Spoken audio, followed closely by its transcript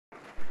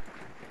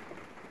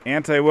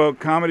Anti-woke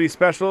comedy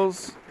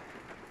specials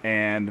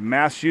and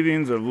mass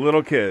shootings of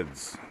little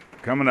kids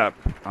coming up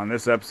on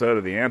this episode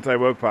of the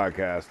Anti-Woke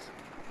Podcast.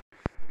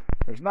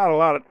 There's not a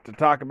lot to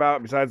talk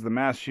about besides the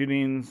mass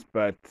shootings,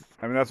 but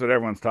I mean, that's what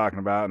everyone's talking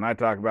about, and I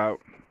talk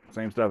about the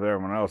same stuff that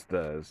everyone else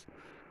does.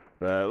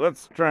 But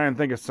let's try and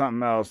think of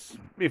something else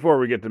before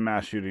we get to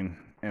mass shooting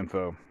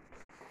info.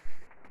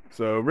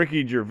 So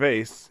Ricky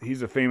Gervais,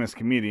 he's a famous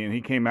comedian.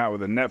 He came out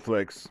with a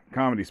Netflix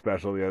comedy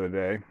special the other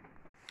day,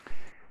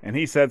 and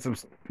he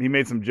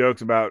made some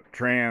jokes about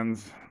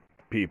trans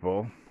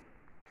people.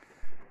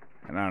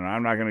 And I don't know,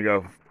 I'm not gonna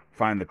go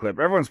find the clip.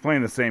 Everyone's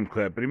playing the same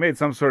clip, but he made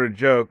some sort of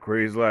joke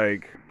where he's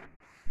like,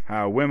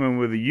 how women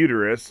with a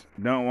uterus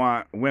don't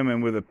want women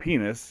with a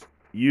penis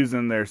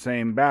using their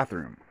same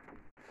bathroom.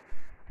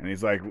 And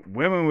he's like,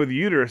 women with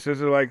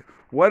uteruses are like,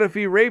 what if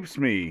he rapes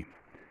me?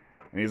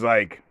 And he's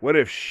like, what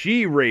if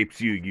she rapes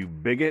you, you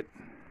bigot?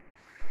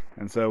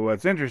 And so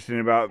what's interesting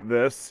about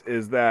this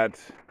is that,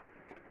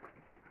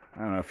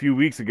 I don't know, a few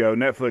weeks ago,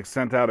 Netflix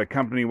sent out a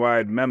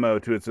company-wide memo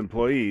to its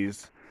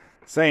employees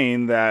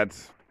saying that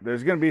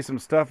there's going to be some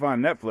stuff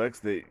on Netflix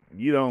that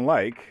you don't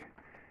like.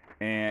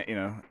 And, you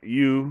know,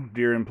 you,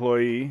 dear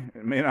employee,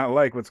 may not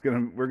like we're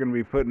going to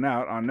be putting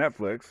out on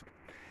Netflix.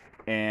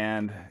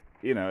 And,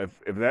 you know,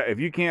 if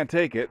you can't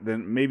take it,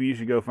 then maybe you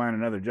should go find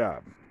another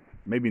job.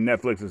 Maybe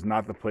Netflix is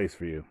not the place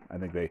for you. I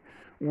think they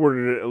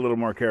worded it a little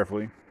more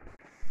carefully.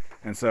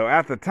 And so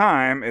at the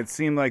time, it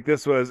seemed like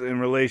this was in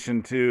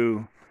relation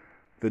to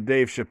the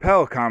Dave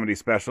Chappelle comedy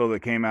special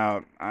that came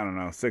out, I don't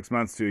know, 6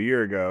 months to a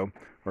year ago,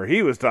 where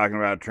he was talking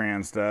about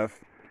trans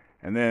stuff.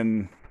 And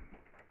then,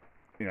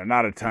 you know,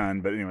 not a ton,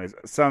 but anyways,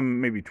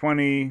 some maybe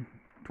 20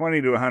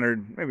 to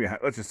 100, maybe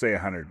let's just say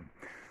 100.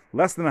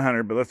 Less than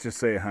 100, but let's just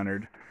say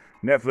 100.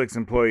 Netflix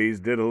employees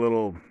did a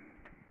little,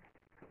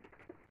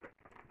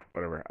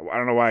 whatever. I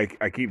don't know why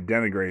I keep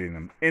denigrating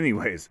them.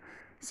 Anyways,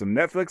 some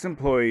Netflix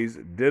employees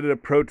did a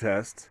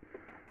protest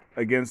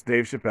against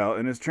Dave Chappelle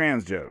and his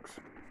trans jokes.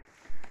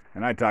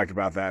 And I talked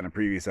about that in a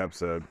previous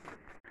episode.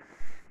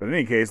 But in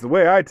any case, the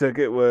way I took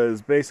it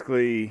was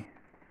basically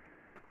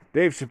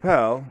Dave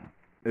Chappelle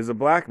is a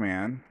black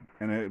man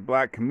and a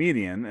black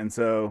comedian. And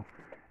so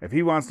if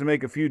he wants to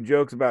make a few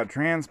jokes about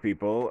trans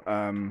people,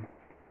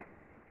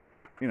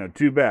 you know,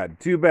 too bad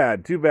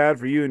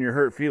for you and your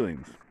hurt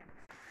feelings.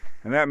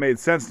 And that made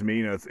sense to me.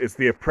 You know, it's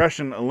the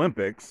oppression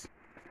Olympics.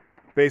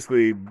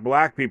 Basically,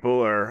 black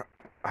people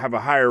have a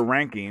higher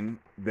ranking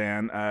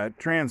than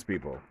trans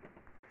people.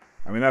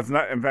 I mean, that's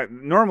not, in fact,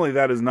 normally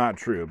that is not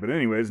true. But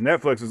anyways,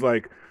 Netflix is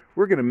like,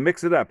 we're going to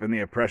mix it up in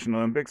the oppression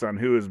Olympics on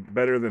who is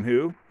better than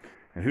who,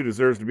 and who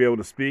deserves to be able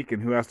to speak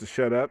and who has to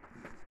shut up.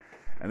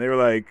 And they were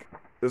like,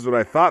 this is what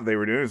I thought they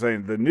were doing,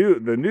 saying the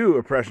new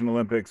oppression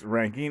Olympics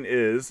ranking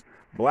is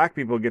black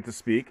people get to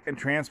speak and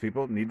trans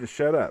people need to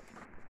shut up.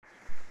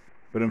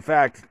 But in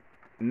fact,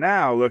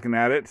 now looking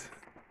at it,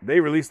 they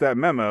released that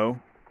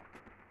memo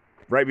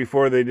right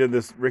before they did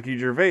this Ricky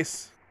Gervais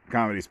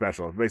comedy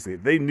special. Basically,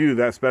 they knew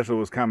that special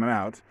was coming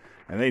out,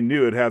 and they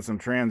knew it had some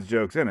trans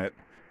jokes in it,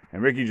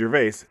 and Ricky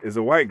Gervais is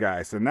a white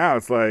guy. So now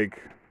it's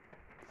like,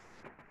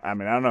 I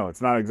mean, I don't know,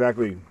 it's not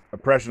exactly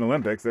oppression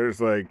Olympics. They're just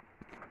like,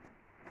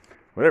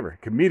 whatever,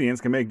 comedians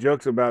can make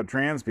jokes about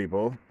trans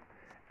people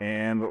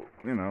and,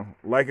 you know,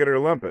 like it or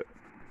lump it.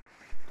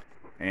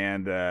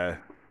 And,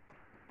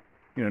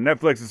 you know,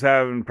 Netflix is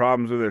having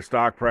problems with their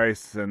stock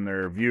price and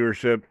their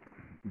viewership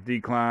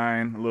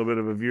decline, a little bit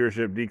of a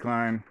viewership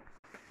decline.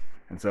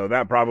 And so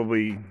that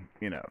probably,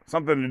 you know,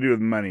 something to do with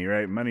money,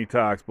 right? Money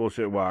talks,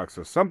 bullshit walks.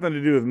 So something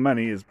to do with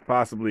money is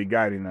possibly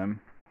guiding them.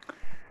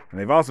 And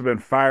they've also been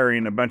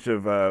firing a bunch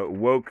of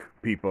woke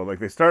people. Like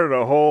they started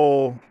a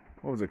whole,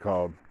 what was it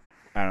called?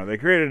 I don't know. They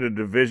created a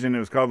division. It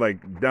was called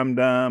like Dum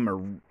Dum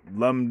or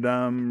Lum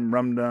Dum,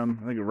 Rum Dum.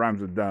 I think it rhymes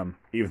with dumb,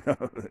 even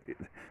though it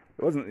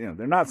wasn't, you know,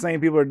 they're not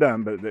saying people are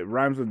dumb, but it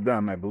rhymes with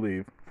dumb, I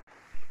believe.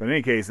 But in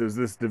any case, it was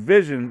this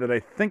division that I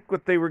think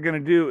what they were going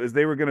to do is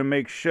they were going to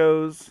make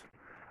shows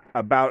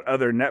about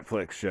other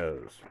Netflix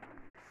shows.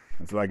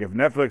 It's like if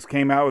Netflix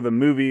came out with a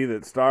movie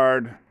that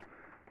starred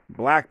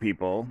black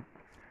people,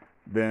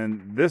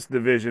 then this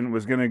division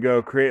was going to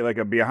go create like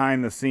a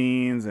behind the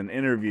scenes and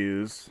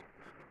interviews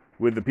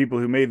with the people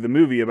who made the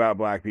movie about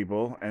black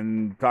people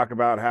and talk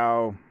about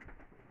how,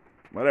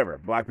 whatever,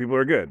 black people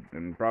are good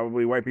and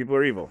probably white people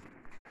are evil.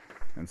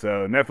 And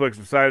so Netflix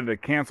decided to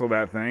cancel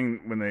that thing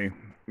when they,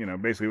 you know,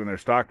 basically when their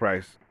stock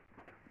price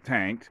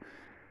tanked.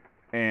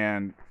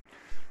 And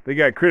they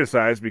got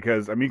criticized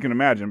because, I mean, you can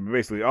imagine, but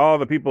basically all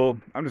the people,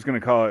 I'm just going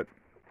to call it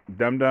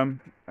Dum Dum,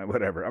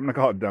 whatever. I'm going to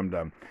call it Dum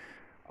Dum.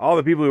 All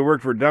the people who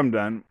worked for Dum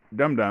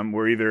Dum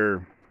were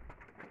either,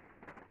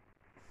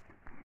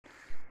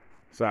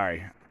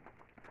 sorry,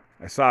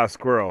 I saw a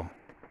squirrel,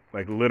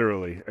 like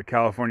literally a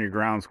California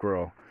ground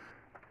squirrel.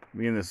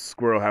 Me and this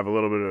squirrel have a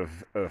little bit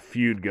of a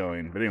feud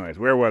going. But anyways,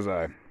 where was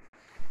I?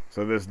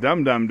 So this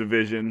Dum Dum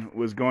division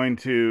was going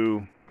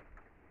to,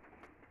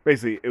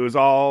 basically, it was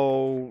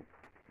all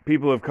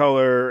people of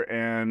color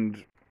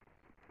and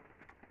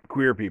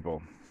queer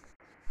people.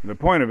 The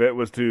point of it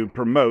was to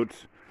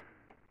promote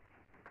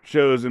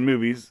shows and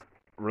movies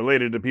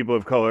related to people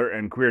of color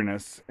and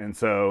queerness, and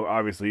so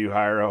obviously you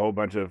hire a whole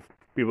bunch of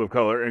people of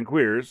color and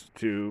queers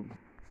to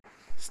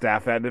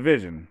staff that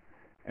division.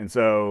 And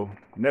so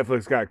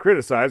Netflix got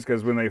criticized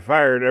because when they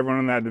fired everyone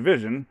in that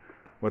division,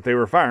 what they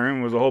were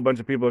firing was a whole bunch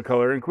of people of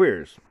color and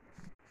queers.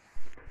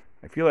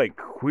 I feel like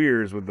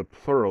queers with the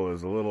plural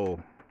is a little...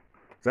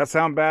 Does that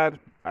sound bad?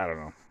 I don't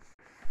know.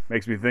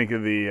 Makes me think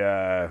of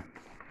the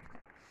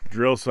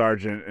drill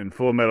sergeant in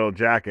Full Metal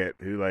Jacket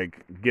who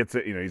like gets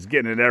it, he's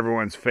getting in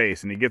everyone's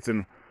face, and he gets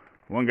in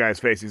one guy's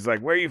face. He's like,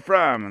 "Where are you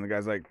from?" And the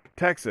guy's like,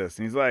 "Texas."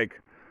 And he's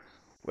like,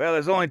 "Well,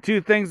 there's only two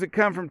things that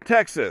come from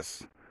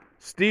Texas: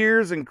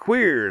 steers and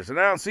queers, and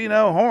I don't see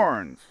no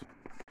horns."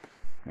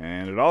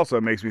 And it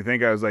also makes me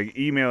think, I was like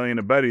emailing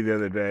a buddy the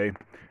other day,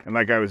 and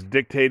like I was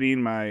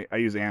dictating I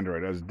use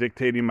Android. I was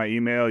dictating my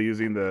email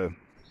using the,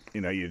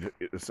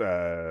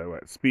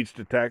 speech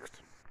to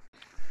text.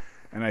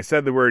 And I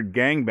said the word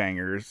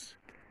gangbangers,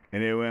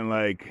 and it went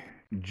like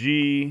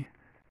G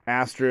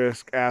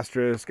asterisk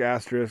asterisk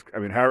asterisk. I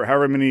mean,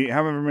 however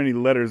many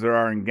letters there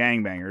are in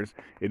gangbangers,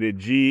 it did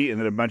G and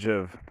then a bunch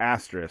of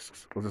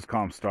asterisks. We'll just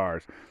call them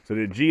stars. So it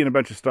did G and a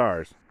bunch of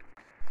stars.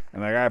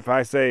 And like if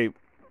I say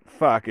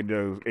fuck, it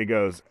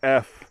goes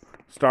F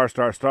star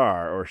star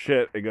star, or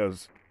shit, it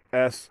goes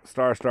S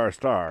star star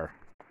star.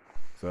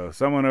 So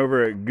someone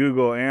over at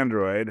Google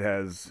Android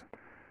has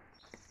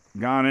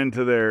gone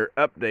into their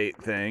update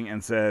thing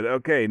and said,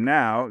 okay,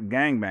 now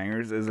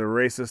gangbangers is a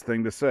racist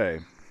thing to say.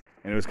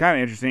 And it was kind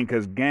of interesting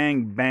because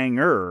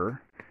gangbanger,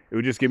 it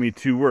would just give me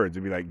two words.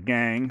 It'd be like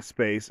gang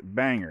space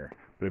banger.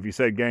 But if you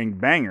said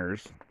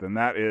gangbangers, then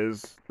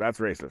that's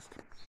racist.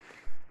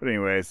 But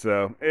anyway,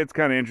 so it's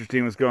kind of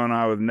interesting what's going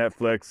on with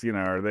Netflix.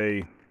 Are they...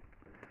 I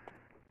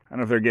don't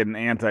know if they're getting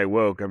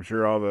anti-woke. I'm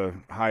sure all the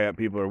high-up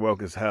people are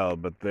woke as hell,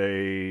 but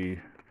it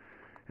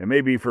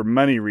may be for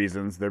money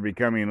reasons, they're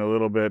becoming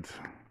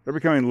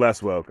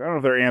less woke. I don't know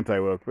if they're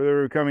anti-woke, but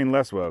they're becoming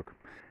less woke.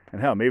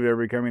 And hell, maybe they're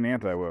becoming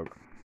anti-woke.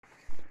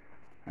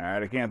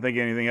 Alright, I can't think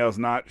of anything else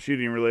not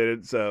shooting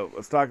related, so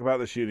let's talk about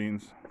the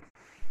shootings.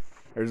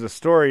 There's a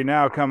story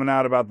now coming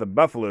out about the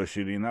Buffalo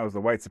shooting. That was the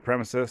white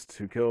supremacist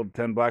who killed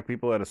 10 black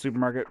people at a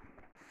supermarket.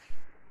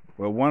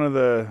 Well, one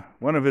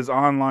of his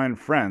online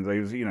friends, he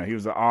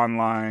was an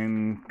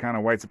online kind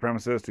of white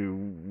supremacist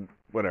who,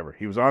 whatever,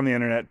 he was on the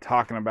internet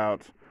talking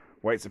about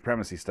white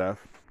supremacy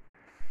stuff.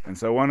 And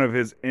so one of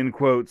his, in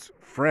quotes,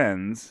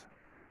 friends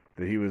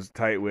that he was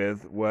tight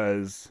with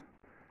was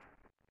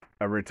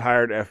a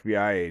retired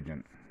FBI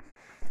agent.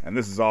 And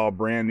this is all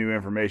brand new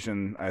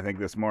information, I think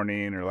this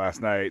morning or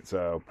last night,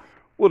 so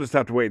we'll just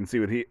have to wait and see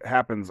what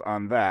happens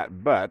on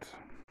that. But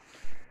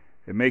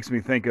it makes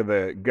me think of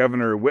the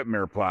Governor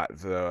Whitmer plot.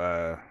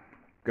 So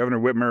Governor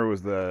Whitmer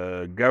was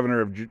the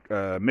governor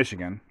of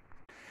Michigan,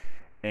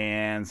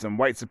 and some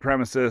white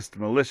supremacist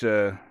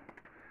militia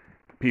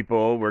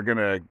people were going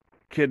to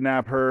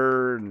kidnap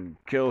her and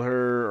kill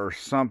her or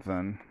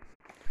something.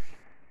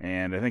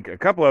 And I think a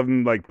couple of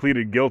them like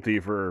pleaded guilty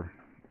for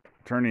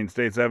turning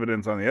state's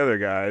evidence on the other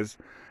guys.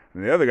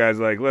 And the other guys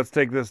like, let's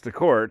take this to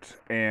court.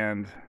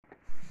 And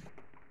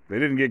they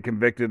didn't get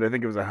convicted. I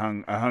think it was a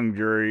hung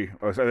jury.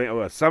 Or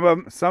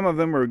some of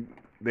them were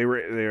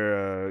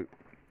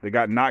they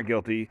got not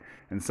guilty,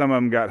 and some of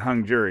them got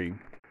hung jury.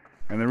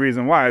 And the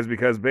reason why is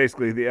because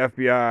basically the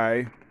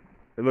FBI,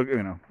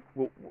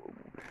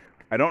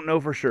 I don't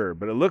know for sure,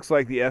 but it looks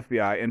like the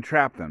FBI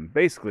entrapped them.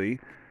 Basically,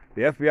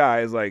 the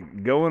FBI is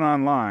like going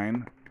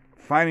online,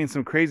 finding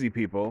some crazy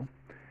people,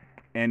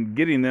 and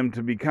getting them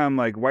to become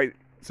like white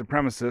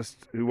supremacists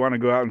who want to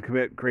go out and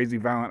commit crazy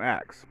violent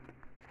acts.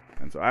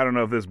 And so I don't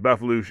know if this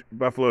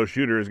Buffalo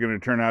shooter is going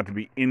to turn out to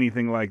be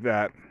anything like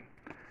that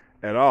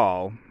at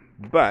all.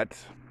 But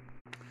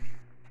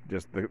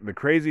just the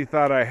crazy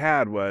thought I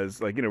had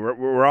was, like,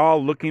 we're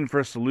all looking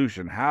for a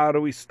solution. How do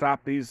we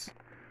stop these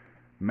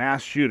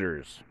mass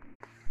shooters?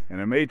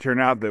 And it may turn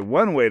out that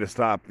one way to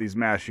stop these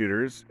mass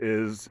shooters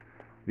is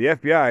the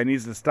FBI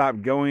needs to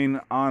stop going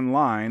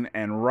online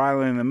and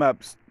riling them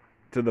up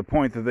to the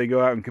point that they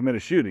go out and commit a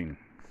shooting.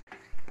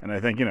 And I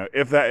think,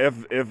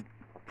 if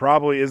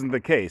probably isn't the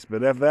case,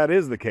 but if that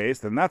is the case,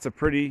 then that's a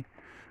pretty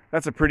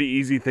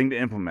easy thing to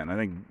implement. I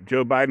think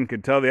Joe Biden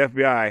could tell the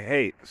FBI,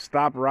 hey,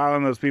 stop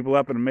riling those people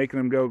up and making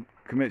them go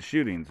commit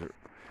shootings. Or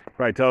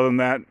probably tell them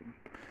that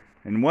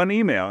in one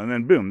email, and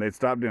then boom, they'd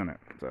stop doing it.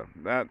 So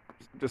that's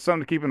just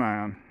something to keep an eye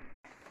on.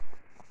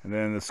 And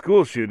then the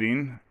school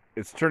shooting,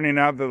 it's turning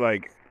out that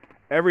like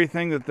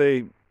everything that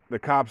the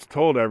cops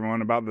told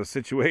everyone about the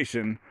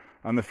situation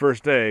on the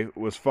first day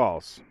was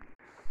false.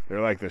 They're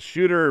like, the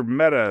shooter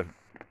met a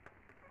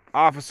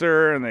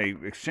officer and they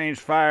exchanged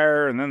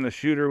fire, and then the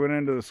shooter went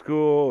into the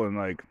school, and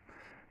like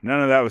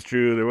none of that was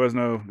true. There was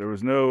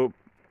no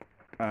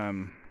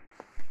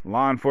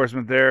law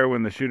enforcement there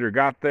when the shooter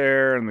got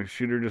there, and the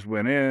shooter just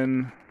went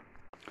in.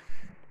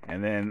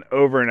 And then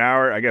over an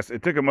hour, I guess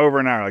it took them over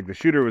an hour. Like the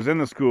shooter was in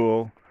the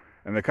school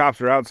and the cops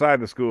were outside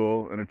the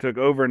school, and it took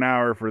over an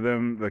hour for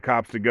the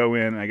cops to go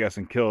in, I guess,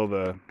 and kill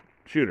the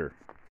shooter.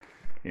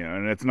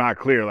 And it's not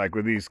clear, like,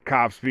 with these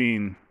cops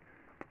being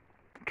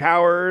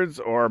cowards,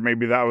 or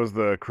maybe that was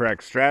the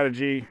correct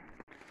strategy.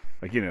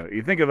 Like,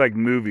 you think of like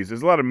movies.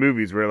 There's a lot of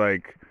movies where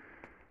like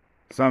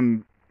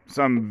some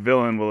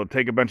villain will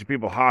take a bunch of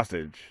people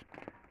hostage,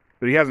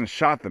 but he hasn't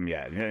shot them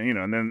yet.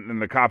 And then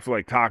the cops will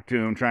like talk to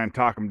him, try and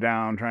talk him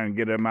down, try and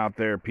get him out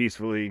there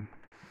peacefully.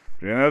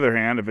 But on the other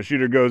hand, if a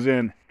shooter goes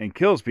in and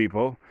kills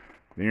people,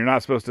 then you're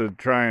not supposed to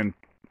try and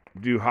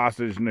do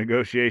hostage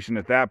negotiation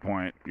at that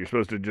point. You're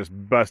supposed to just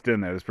bust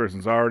in there. This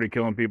person's already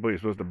killing people. You're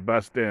supposed to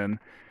bust in,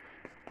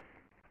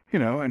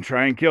 and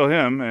try and kill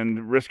him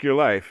and risk your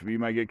life. You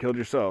might get killed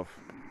yourself.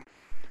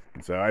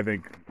 And so I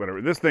think,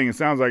 whatever, this thing, it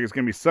sounds like it's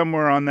going to be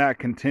somewhere on that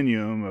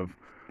continuum of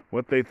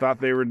what they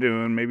thought they were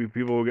doing. Maybe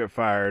people will get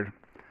fired.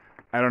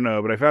 I don't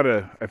know, but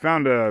I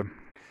found a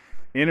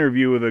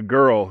interview with a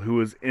girl who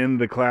was in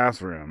the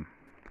classroom.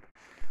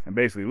 And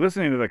basically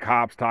listening to the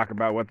cops talk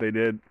about what they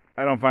did,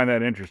 I don't find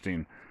that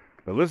interesting.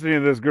 But listening to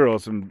this girl,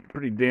 some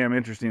pretty damn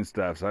interesting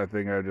stuff. So I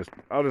think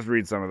I'll just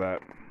read some of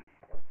that.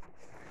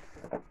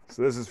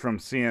 So this is from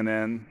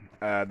CNN.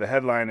 The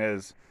headline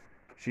is,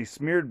 "She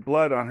smeared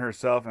blood on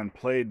herself and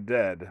played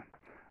dead.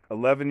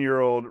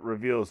 11-year-old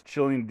reveals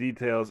chilling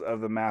details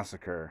of the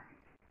massacre."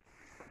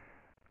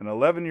 An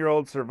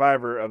 11-year-old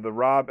survivor of the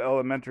Robb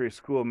Elementary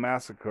School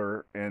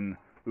massacre in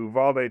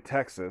Uvalde,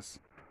 Texas,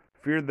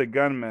 feared the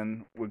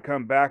gunman would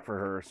come back for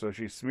her, so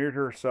she smeared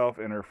herself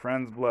in her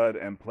friend's blood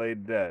and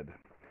played dead.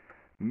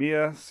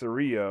 Mia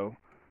Cirillo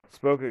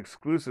spoke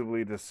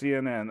exclusively to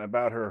CNN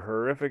about her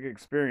horrific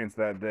experience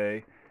that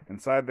day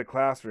inside the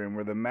classroom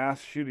where the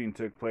mass shooting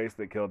took place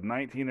that killed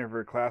 19 of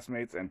her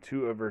classmates and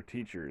 2 of her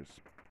teachers.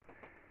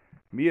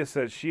 Mia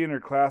said she and her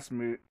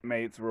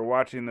classmates were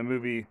watching the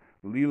movie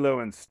Lilo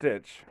and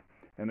Stitch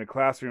in a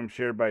classroom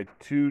shared by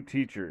 2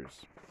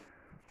 teachers.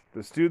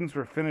 The students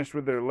were finished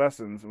with their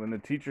lessons when the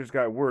teachers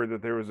got word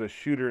that there was a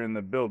shooter in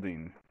the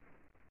building.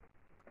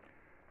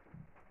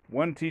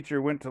 One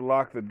teacher went to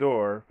lock the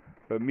door,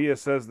 but Mia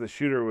says the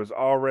shooter was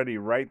already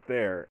right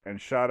there and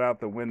shot out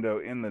the window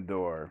in the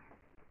door.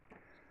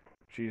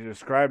 She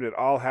described it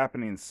all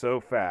happening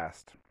so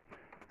fast.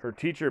 Her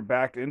teacher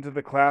backed into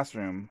the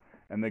classroom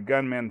and the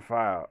gunman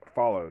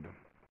followed.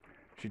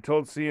 She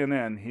told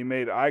CNN he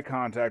made eye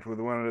contact with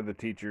one of the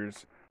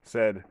teachers,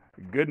 said,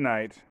 "Good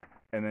night,"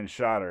 and then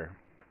shot her.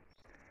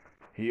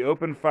 He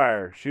opened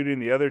fire, shooting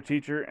the other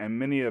teacher and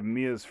many of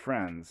Mia's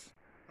friends.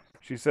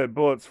 She said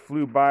bullets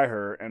flew by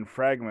her and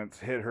fragments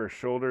hit her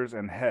shoulders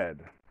and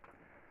head.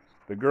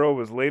 The girl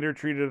was later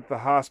treated at the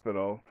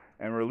hospital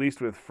and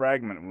released with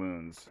fragment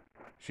wounds.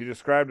 She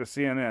described to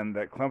CNN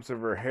that clumps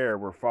of her hair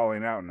were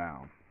falling out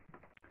now.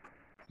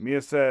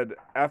 Mia said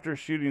after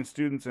shooting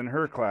students in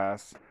her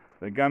class,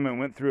 the gunman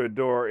went through a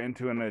door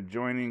into an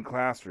adjoining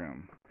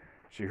classroom.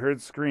 She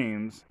heard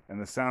screams and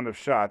the sound of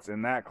shots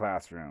in that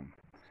classroom.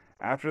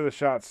 After the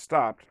shots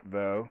stopped,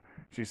 though,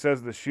 she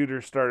says the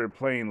shooter started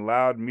playing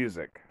loud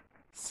music.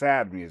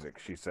 Sad music,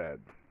 she said.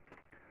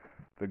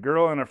 The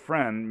girl and a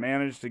friend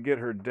managed to get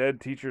her dead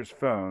teacher's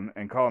phone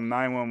and call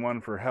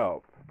 911 for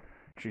help.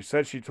 She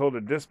said she told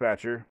a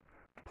dispatcher,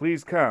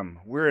 "Please come,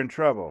 we're in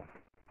trouble."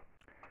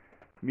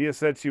 Mia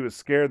said she was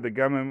scared the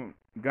gunman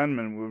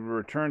would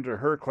return to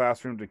her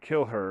classroom to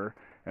kill her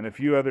and a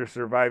few other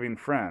surviving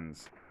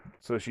friends,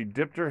 so she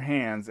dipped her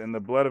hands in the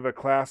blood of a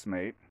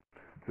classmate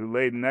who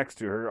laid next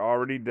to her,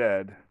 already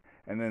dead,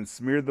 and then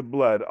smeared the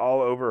blood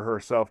all over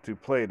herself to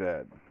play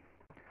dead.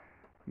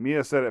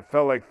 Mia said it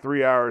felt like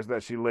 3 hours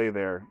that she lay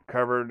there,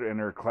 covered in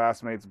her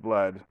classmates'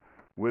 blood,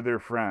 with her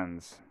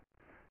friends.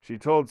 She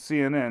told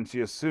CNN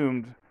she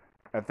assumed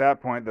at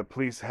that point the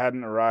police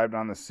hadn't arrived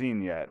on the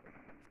scene yet.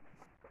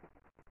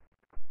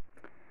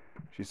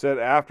 She said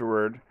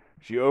afterward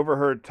she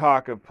overheard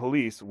talk of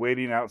police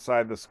waiting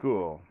outside the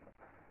school.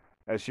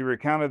 As she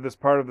recounted this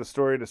part of the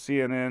story to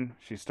CNN,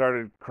 she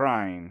started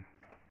crying.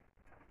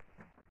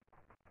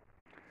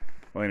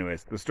 Well,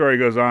 anyways, the story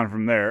goes on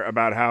from there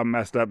about how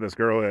messed up this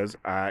girl is.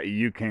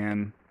 You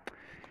can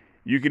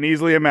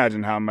easily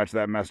imagine how much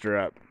that messed her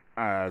up.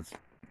 It's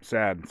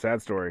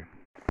sad story.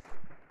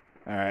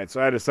 All right,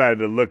 so I decided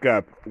to look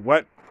up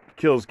what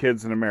kills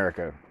kids in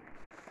America.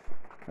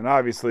 And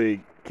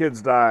obviously,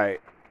 kids die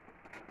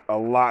a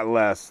lot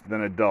less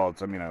than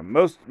adults. I mean,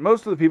 most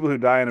of the people who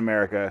die in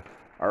America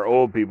are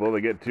old people.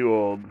 They get too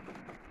old.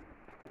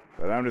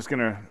 But we're just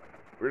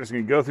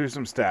gonna go through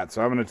some stats.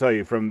 So I'm gonna tell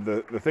you from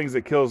the things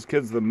that kills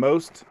kids the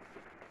most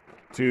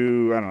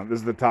to, I don't know, this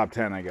is the top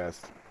 10, I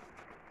guess.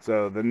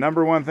 So the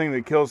number one thing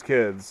that kills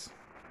kids,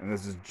 and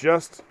this is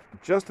just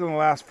in the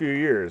last few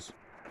years,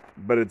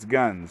 but it's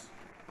guns.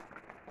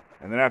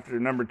 And then after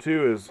number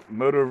 2 is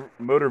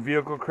motor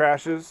vehicle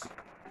crashes.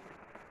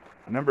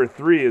 Number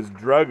 3 is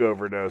drug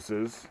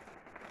overdoses.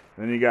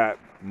 Then you got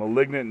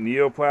malignant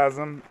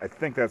neoplasm, I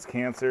think that's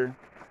cancer,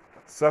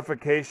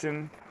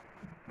 suffocation,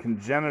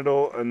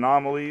 congenital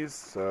anomalies,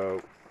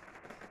 so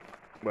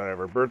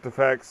whatever, birth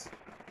defects,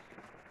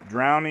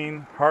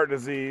 drowning, heart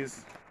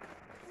disease,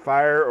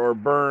 fire or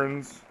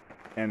burns,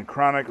 and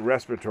chronic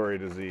respiratory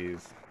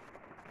disease.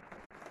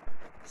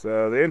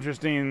 So the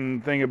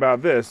interesting thing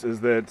about this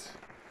is that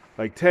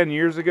like 10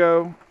 years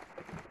ago,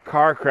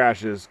 car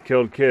crashes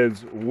killed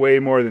kids way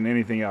more than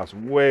anything else.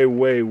 Way,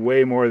 way,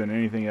 way more than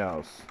anything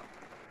else.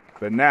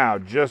 But now,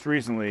 just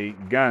recently,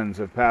 guns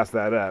have passed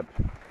that up.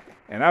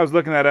 And I was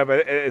looking that up.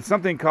 It's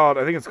something called,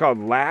 I think it's called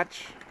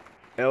Latch,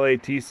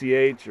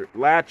 L-A-T-C-H, or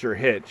Latch or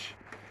Hitch.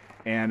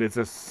 And it's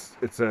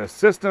a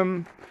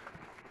system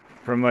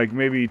from like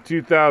maybe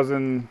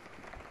 2000.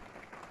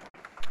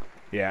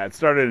 Yeah, it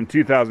started in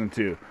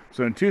 2002.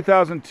 So in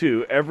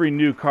 2002, every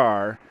new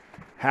car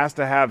has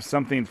to have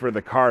something for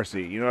the car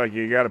seat. You know, like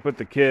you got to put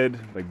the kid,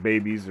 like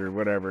babies or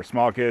whatever,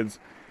 small kids,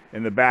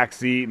 in the back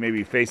seat,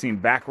 maybe facing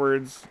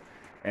backwards.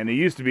 And it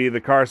used to be the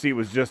car seat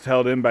was just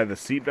held in by the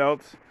seat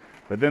belt.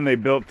 But then they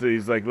built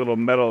these like little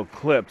metal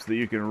clips that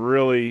you can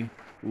really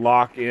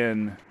lock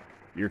in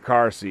your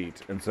car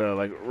seat. And so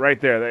like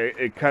right there,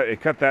 it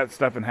cut that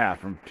stuff in half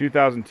from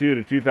 2002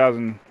 to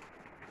 2000,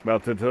 well,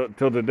 till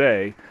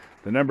today.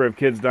 The number of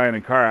kids dying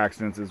in car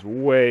accidents is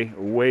way,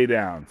 way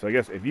down. So I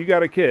guess if you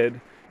got a kid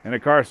in a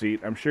car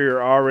seat, I'm sure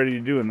you're already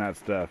doing that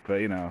stuff.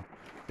 But you know,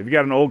 if you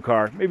got an old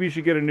car, maybe you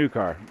should get a new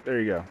car. There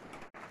you go.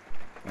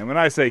 And when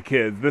I say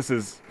kids, this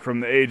is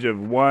from the age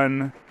of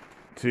 1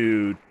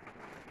 to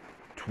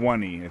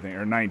 20, I think,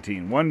 or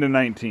 19. 1 to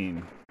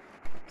 19.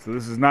 So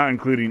this is not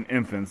including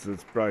infants.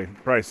 It's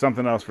probably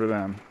something else for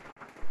them.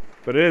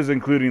 But it is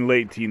including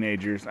late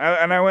teenagers.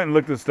 And I went and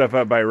looked this stuff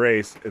up by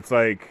race. It's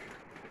like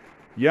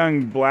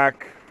young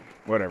black,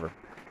 whatever.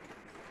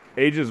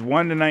 Ages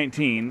 1 to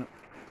 19,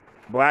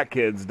 black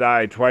kids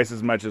die twice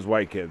as much as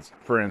white kids,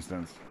 for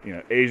instance. You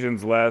know,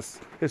 Asians less,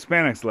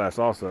 Hispanics less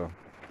also.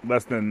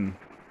 Less than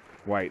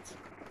whites.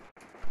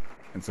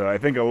 And so I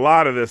think a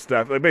lot of this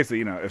stuff, like basically,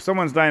 you know, if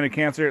someone's dying of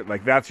cancer,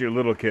 like that's your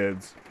little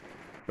kids.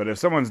 But if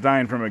someone's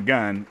dying from a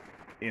gun,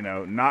 you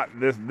know, not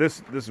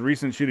this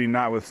recent shooting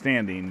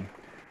notwithstanding,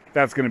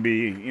 that's going to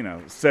be, you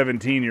know,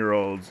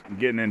 17-year-olds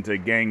getting into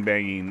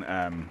gangbanging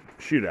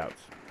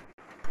shootouts.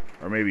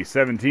 Or maybe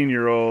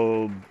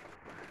 17-year-old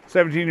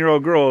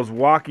girls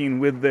walking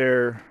with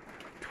their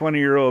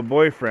 20-year-old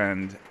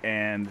boyfriend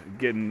and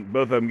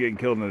both of them getting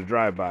killed in a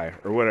drive-by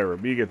or whatever.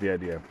 But you get the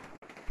idea.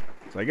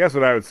 So I guess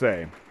what I would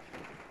say,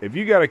 if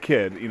you got a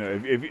kid, you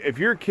know, if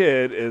your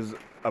kid is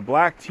a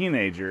black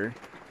teenager,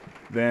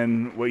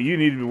 then what you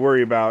need to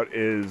worry about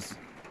is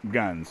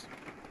guns.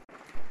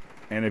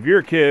 And if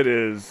your kid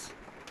is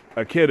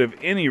a kid of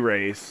any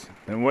race,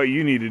 then what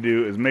you need to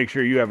do is make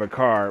sure you have a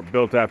car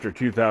built after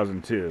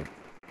 2002.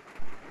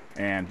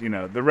 And, you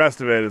know, the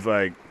rest of it is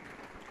like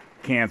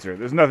cancer.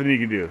 There's nothing you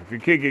can do. If your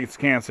kid gets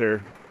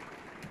cancer,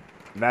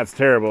 that's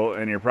terrible,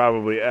 and you're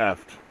probably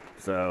effed.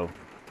 So,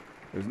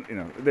 you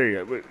know, there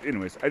you go. But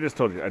anyways, I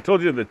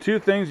told you the 2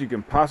 things you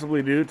can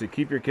possibly do to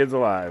keep your kids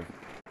alive.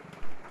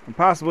 And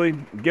possibly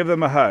give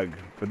them a hug.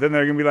 But then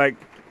they're going to be like,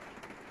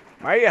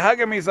 why are you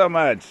hugging me so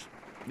much?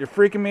 You're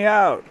freaking me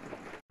out.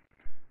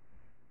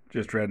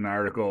 Just read an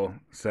article,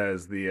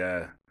 says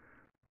the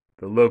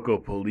local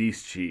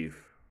police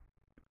chief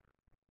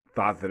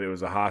thought that it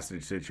was a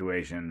hostage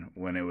situation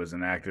when it was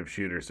an active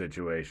shooter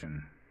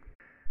situation.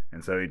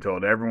 And so he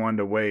told everyone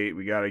to wait.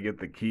 We got to get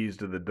the keys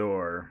to the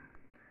door.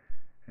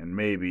 And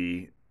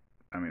maybe,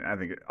 I mean, I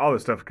think all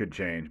this stuff could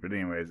change. But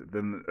anyways,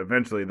 then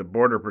eventually the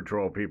Border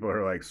Patrol people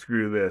are like,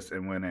 screw this,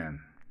 and went in.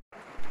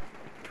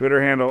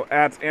 Twitter handle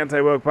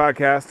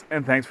 @AntiWokePodcast,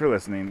 and thanks for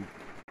listening.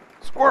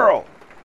 Squirrel!